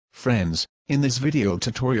Friends, in this video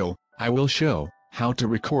tutorial, I will show how to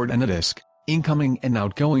record AnyDesk incoming and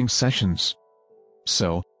outgoing sessions.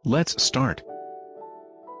 So, let's start.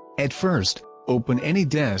 At first, open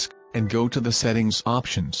AnyDesk and go to the Settings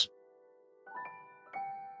options.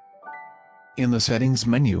 In the Settings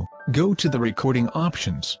menu, go to the Recording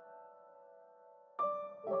options.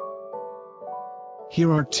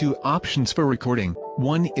 Here are two options for recording,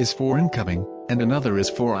 one is for incoming, and another is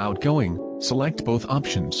for outgoing. Select both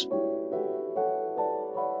options.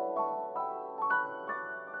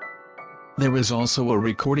 There is also a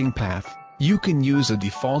recording path. You can use a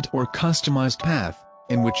default or customized path,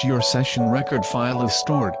 in which your session record file is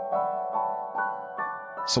stored.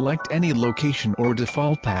 Select any location or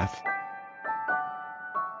default path.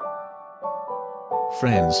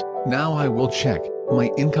 Friends, now I will check my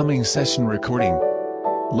incoming session recording.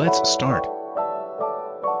 Let's start.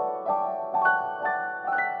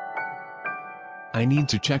 I need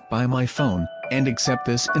to check by my phone and accept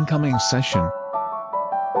this incoming session.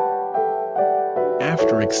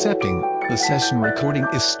 After accepting, the session recording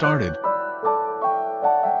is started.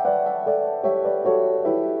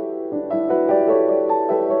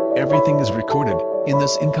 Everything is recorded in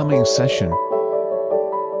this incoming session.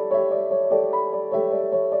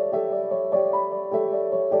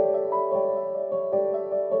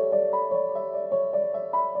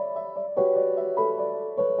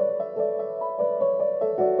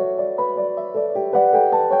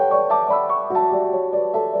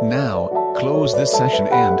 Now, close this session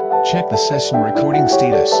and check the session recording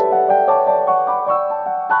status.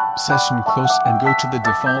 Session close and go to the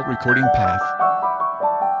default recording path.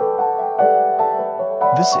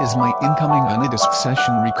 This is my incoming AnyDesk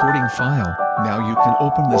session recording file. Now you can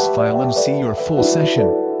open this file and see your full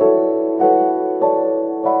session.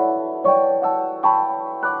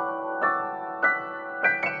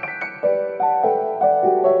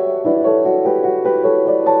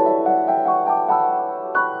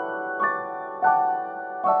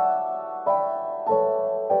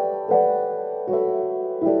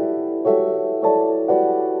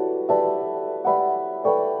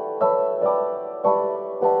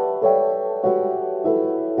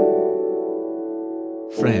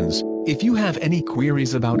 Friends, if you have any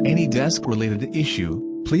queries about AnyDesk related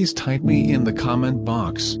issue, please type me in the comment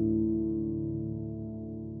box.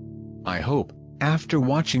 I hope, after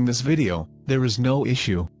watching this video, there is no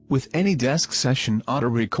issue with AnyDesk session auto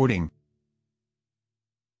recording.